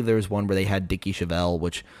 And I believe there was one where they had Dickie Chevelle,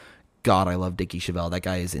 which, God, I love Dickie Chevelle. That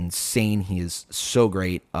guy is insane. He is so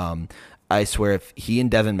great. I swear, if he and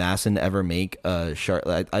Devin Masson ever make a Shark,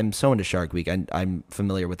 I'm so into Shark Week. I'm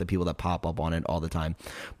familiar with the people that pop up on it all the time.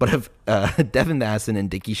 But if Devin Masson and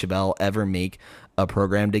Dickie Chevelle ever make a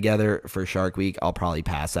program together for Shark Week, I'll probably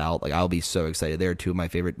pass out. Like, I'll be so excited. They're 2 of my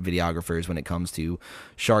favorite videographers when it comes to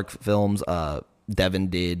shark films. Devin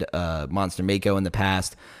did Monster Mako in the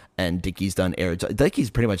past, and Dickie's done Air.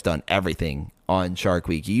 Dickie's pretty much done everything on Shark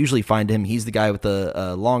Week. You usually find him. He's the guy with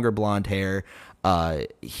the longer blonde hair.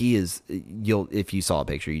 He is, if you saw a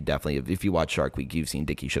picture, you definitely, if you watch Shark Week, you've seen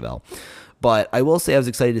Dickie Chevelle. But I will say I was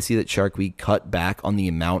excited to see that Shark Week cut back on the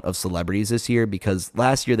amount of celebrities this year, because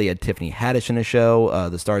last year they had Tiffany Haddish in a show,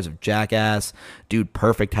 the stars of Jackass, Dude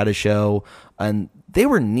Perfect had a show, and they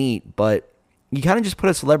were neat, but you kind of just put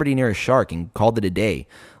a celebrity near a shark and called it a day.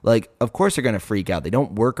 Like, of course they're going to freak out. They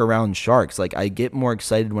don't work around sharks. Like, I get more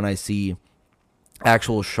excited when I see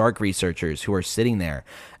actual shark researchers who are sitting there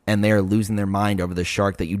and they're losing their mind over the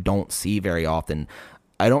shark that you don't see very often.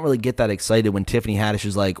 I don't really get that excited when Tiffany Haddish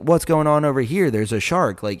is like, what's going on over here? There's a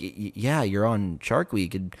shark. Like, yeah, you're on Shark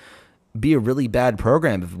Week. It'd be a really bad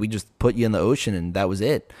program if we just put you in the ocean and that was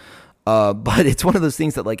it. But it's one of those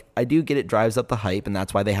things that, like, I do get it drives up the hype, and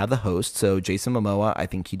that's why they have the host. So Jason Momoa, I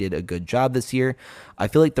think he did a good job this year. I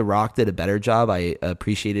feel like The Rock did a better job. I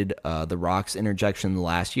appreciated The Rock's interjection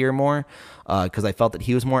last year more, because I felt that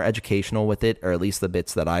he was more educational with it, or at least the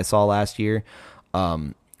bits that I saw last year.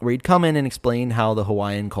 Where he'd come in and explain how the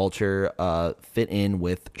Hawaiian culture fit in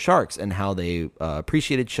with sharks and how they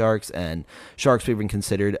appreciated sharks, and sharks were even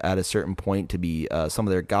considered at a certain point to be some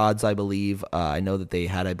of their gods, I believe. I know that they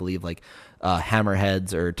had, I believe, like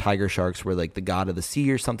hammerheads or tiger sharks were like the god of the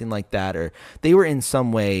sea or something like that, or they were in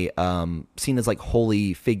some way seen as like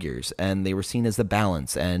holy figures, and they were seen as the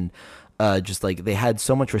balance, and just like they had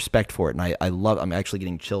so much respect for it. And I'm actually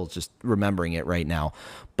getting chills just remembering it right now.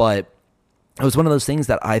 But it was one of those things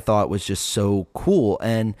that I thought was just so cool.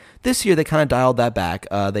 And this year they kind of dialed that back.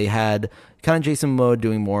 They had kind of Jason Momoa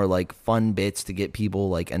doing more like fun bits to get people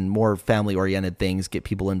like, and more family oriented things, get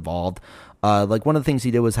people involved. Like one of the things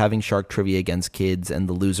he did was having shark trivia against kids, and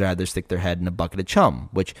the loser had to stick their head in a bucket of chum,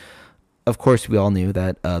 which of course we all knew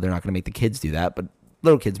that they're not going to make the kids do that, but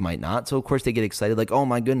little kids might not. So of course they get excited, like, oh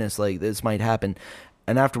my goodness, like this might happen.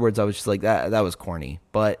 And afterwards, I was just like, that was corny.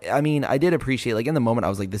 But, I mean, I did appreciate, like, in the moment, I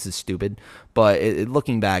was like, this is stupid. But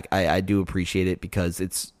looking back, I do appreciate it, because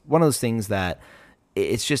it's one of those things that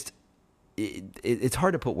it's just, it's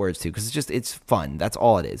hard to put words to, because it's fun. That's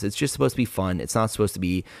all it is. It's just supposed to be fun. It's not supposed to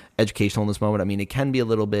be educational in this moment. I mean, it can be a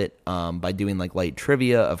little bit by doing, like, light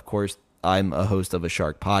trivia. Of course, I'm a host of a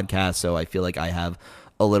shark podcast, so I feel like I have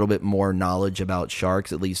a little bit more knowledge about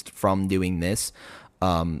sharks, at least from doing this.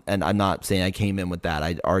 And I'm not saying I came in with that.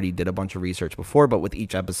 I already did a bunch of research before, but with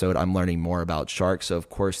each episode, I'm learning more about sharks. So, of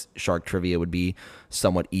course, shark trivia would be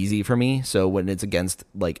somewhat easy for me. So when it's against,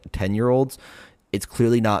 like, 10-year-olds, it's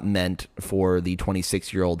clearly not meant for the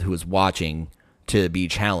 26-year-old who is watching to be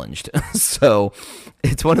challenged. So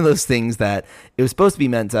it's one of those things that it was supposed to be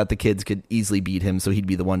meant that the kids could easily beat him, so he'd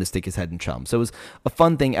be the one to stick his head in chum. So it was a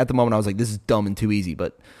fun thing. At the moment, I was like, this is dumb and too easy,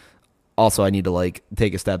 but also I need to like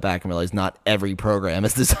take a step back and realize not every program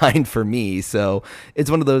is designed for me. So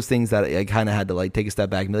it's one of those things that I kind of had to like take a step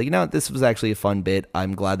back and be like, you know, this was actually a fun bit.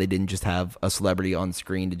 I'm glad they didn't just have a celebrity on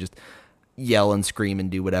screen to just yell and scream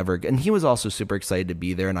and do whatever. And he was also super excited to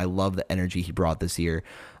be there, and I love the energy he brought this year.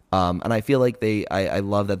 And I feel like I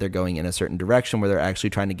love that they're going in a certain direction where they're actually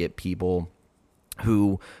trying to get people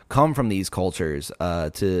who come from these cultures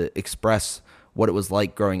to express what it was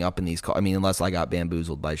like growing up in these. I mean, unless I got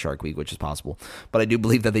bamboozled by Shark Week, which is possible. But I do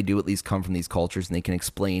believe that they do at least come from these cultures, and they can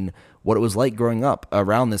explain what it was like growing up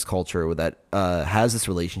around this culture that has this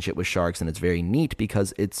relationship with sharks. And it's very neat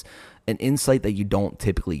because it's an insight that you don't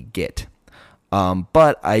typically get.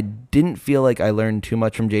 But I didn't feel like I learned too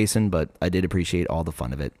much from Jason, but I did appreciate all the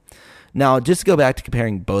fun of it. Now, just to go back to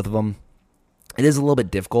comparing both of them, It is a little bit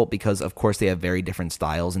difficult because, of course, they have very different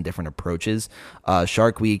styles and different approaches.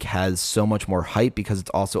 Shark Week has so much more hype because it's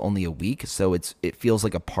also only a week, so it feels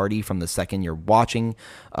like a party from the second you're watching.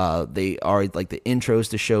 They are like the intros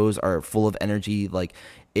to shows are full of energy. Like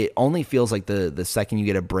it only feels like the second you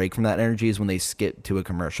get a break from that energy is when they skip to a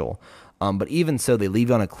commercial. But even so, they leave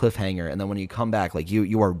you on a cliffhanger, and then when you come back, like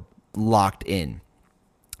you are locked in.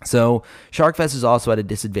 So SharkFest is also at a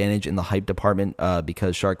disadvantage in the hype department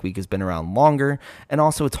because Shark Week has been around longer, and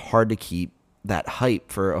also it's hard to keep that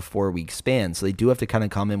hype for a 4-week span. So they do have to kind of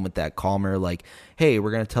come in with that calmer, like, hey, we're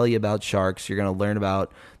going to tell you about sharks. You're going to learn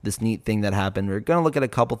about this neat thing that happened. We're going to look at a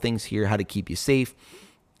couple things here, how to keep you safe.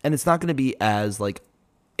 And it's not going to be as like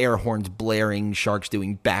air horns blaring, sharks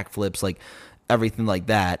doing backflips, like everything like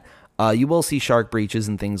that. You will see shark breaches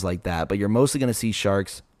and things like that, but you're mostly going to see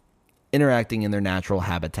sharks interacting in their natural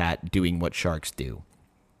habitat, doing what sharks do.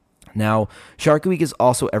 Now, Shark Week is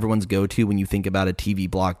also everyone's go-to when you think about a TV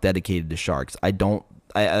block dedicated to sharks.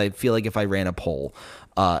 I feel like if I ran a poll,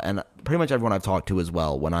 and pretty much everyone I've talked to as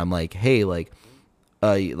well, when I'm like, hey, like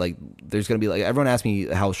there's going to be like, everyone asks me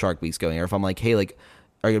how Shark Week's going, or if I'm like, hey, like,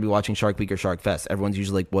 are you going to be watching Shark Week or Shark Fest? Everyone's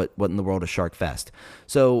usually like, what in the world is Shark Fest?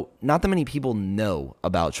 So not that many people know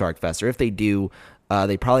about Shark Fest, or if they do,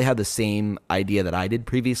 they probably have the same idea that I did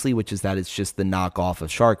previously, which is that it's just the knockoff of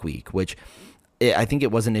Shark Week, which I think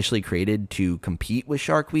it was initially created to compete with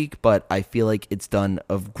Shark Week, but I feel like it's done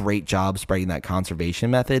a great job spreading that conservation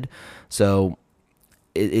method. So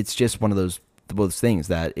it's just one of those things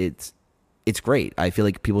that it's great. I feel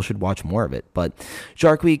like people should watch more of it. But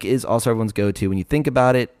Shark Week is also everyone's go-to when you think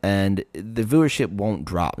about it, and the viewership won't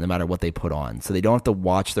drop no matter what they put on. So they don't have to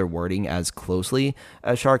watch their wording as closely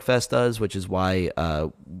as Shark Fest does, which is why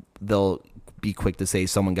they'll be quick to say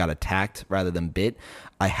someone got attacked rather than bit.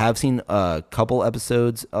 I have seen a couple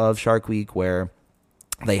episodes of Shark Week where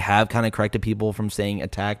they have kind of corrected people from saying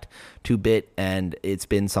attacked to bit, and it's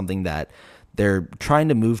been something that they're trying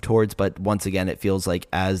to move towards, but once again, it feels like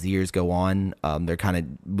as the years go on, they're kind of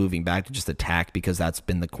moving back to just attack because that's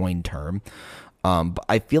been the coined term. But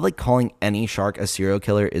I feel like calling any shark a serial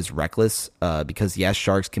killer is reckless because, yes,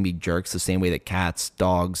 sharks can be jerks the same way that cats,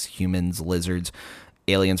 dogs, humans, lizards,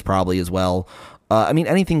 aliens probably as well. I mean,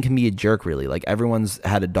 anything can be a jerk, really. Like, everyone's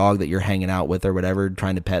had a dog that you're hanging out with or whatever,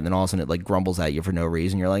 trying to pet, and then all of a sudden it, like, grumbles at you for no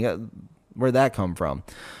reason. You're like, where'd that come from?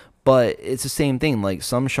 But it's the same thing. Like,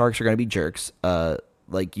 some sharks are going to be jerks.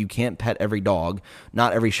 Like, you can't pet every dog.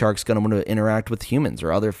 Not every shark's going to want to interact with humans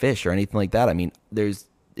or other fish or anything like that. I mean,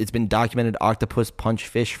 it's been documented octopus punch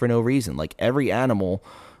fish for no reason. Like, every animal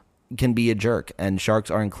can be a jerk, and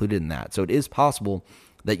sharks are included in that. So it is possible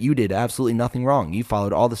that you did absolutely nothing wrong. You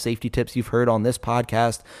followed all the safety tips you've heard on this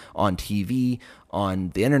podcast, on TV, on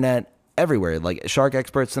the internet, everywhere. Like, shark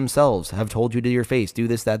experts themselves have told you to your face, do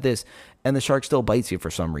this, that, this, and the shark still bites you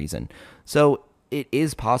for some reason. So it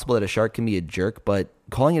is possible that a shark can be a jerk, but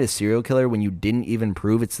calling it a serial killer when you didn't even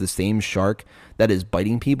prove it's the same shark that is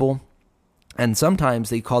biting people, and sometimes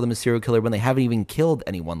they call them a serial killer when they haven't even killed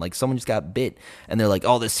anyone. Like, someone just got bit and they're like,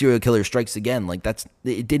 oh, the serial killer strikes again. Like,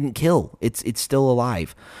 it didn't kill. It's still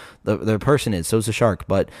alive. The person is, so's the shark.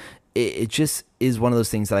 But it just is one of those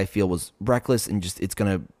things that I feel was reckless, and just it's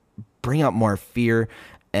going to bring out more fear,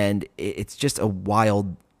 and it's just a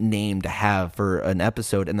wild name to have for an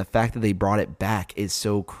episode, and the fact that they brought it back is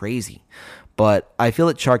so crazy. But I feel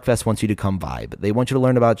that SharkFest wants you to come vibe. They want you to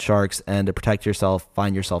learn about sharks and to protect yourself,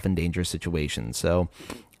 find yourself in dangerous situations. So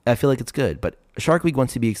I feel like it's good. But Shark Week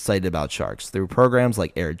wants to be excited about sharks through programs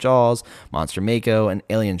like Air Jaws, Monster Mako, and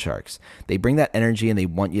Alien Sharks. They bring that energy, and they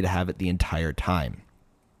want you to have it the entire time.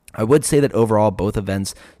 I would say that overall, both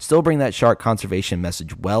events still bring that shark conservation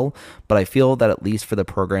message well, but I feel that at least for the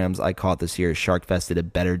programs I caught this year, SharkFest did a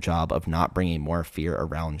better job of not bringing more fear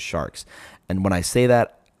around sharks. And when I say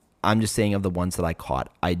that, I'm just saying of the ones that I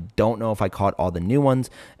caught. I don't know if I caught all the new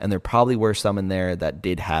ones, and there probably were some in there that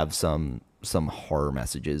did have some horror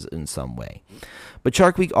messages in some way. But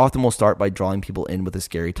Shark Week often will start by drawing people in with a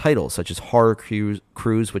scary title, such as Horror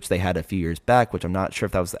Cruise, which they had a few years back, which I'm not sure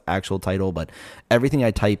if that was the actual title, but everything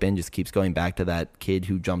I type in just keeps going back to that kid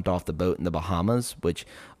who jumped off the boat in the Bahamas, which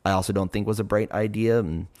I also don't think was a bright idea.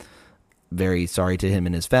 I'm very sorry to him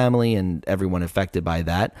and his family and everyone affected by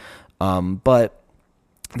that. But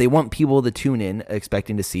they want people to tune in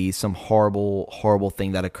expecting to see some horrible, horrible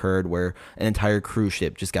thing that occurred where an entire cruise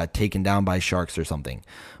ship just got taken down by sharks or something.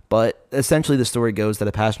 But essentially the story goes that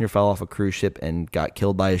a passenger fell off a cruise ship and got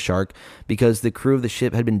killed by a shark because the crew of the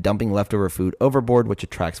ship had been dumping leftover food overboard, which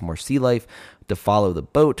attracts more sea life to follow the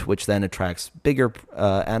boat, which then attracts bigger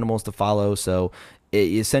animals to follow. So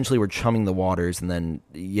essentially we're chumming the waters, and then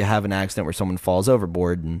you have an accident where someone falls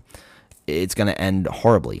overboard, and it's going to end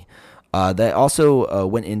horribly. That also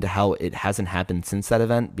went into how it hasn't happened since that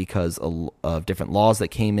event because of different laws that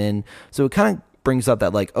came in. So it kind of brings up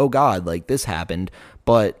that like, oh God, like this happened,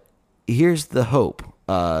 but here's the hope.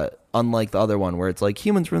 Unlike the other one where it's like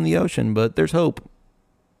humans ruin the ocean, but there's hope.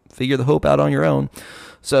 Figure the hope out on your own.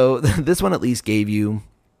 So this one at least gave you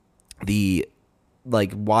the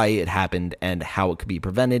like why it happened and how it could be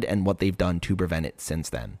prevented and what they've done to prevent it since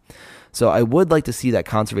then. So I would like to see that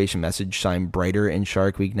conservation message shine brighter in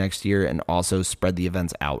Shark Week next year and also spread the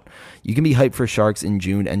events out. You can be hyped for sharks in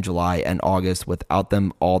June and July and August without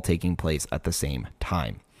them all taking place at the same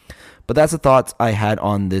time. But that's the thoughts I had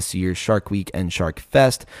on this year's Shark Week and Shark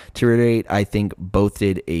Fest. To reiterate, I think both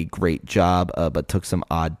did a great job, but took some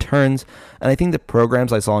odd turns. And I think the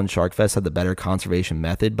programs I saw in Shark Fest had the better conservation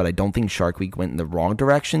method, but I don't think Shark Week went in the wrong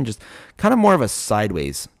direction, just kind of more of a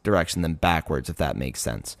sideways direction than backwards, if that makes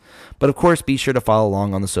sense. But of course, be sure to follow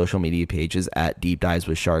along on the social media pages at Deep Dives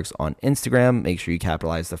with Sharks on Instagram. Make sure you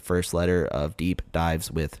capitalize the first letter of Deep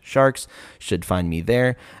Dives with Sharks. Should find me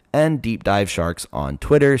there. And Deep Dive Sharks on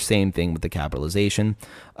Twitter. Same thing with the capitalization.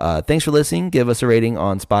 Thanks for listening. Give us a rating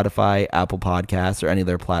on Spotify, Apple Podcasts, or any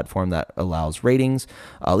other platform that allows ratings.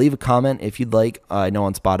 Leave a comment if you'd like. I know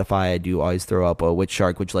on Spotify I do always throw up which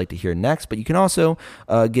shark would you like to hear next, but you can also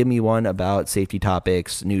give me one about safety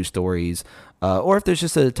topics, news stories, or if there's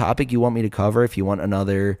just a topic you want me to cover, if you want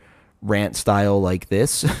another rant style like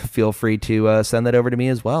this, feel free to send that over to me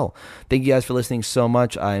as well. Thank you guys for listening so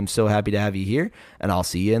much. I'm so happy to have you here, and I'll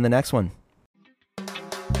see you in the next one.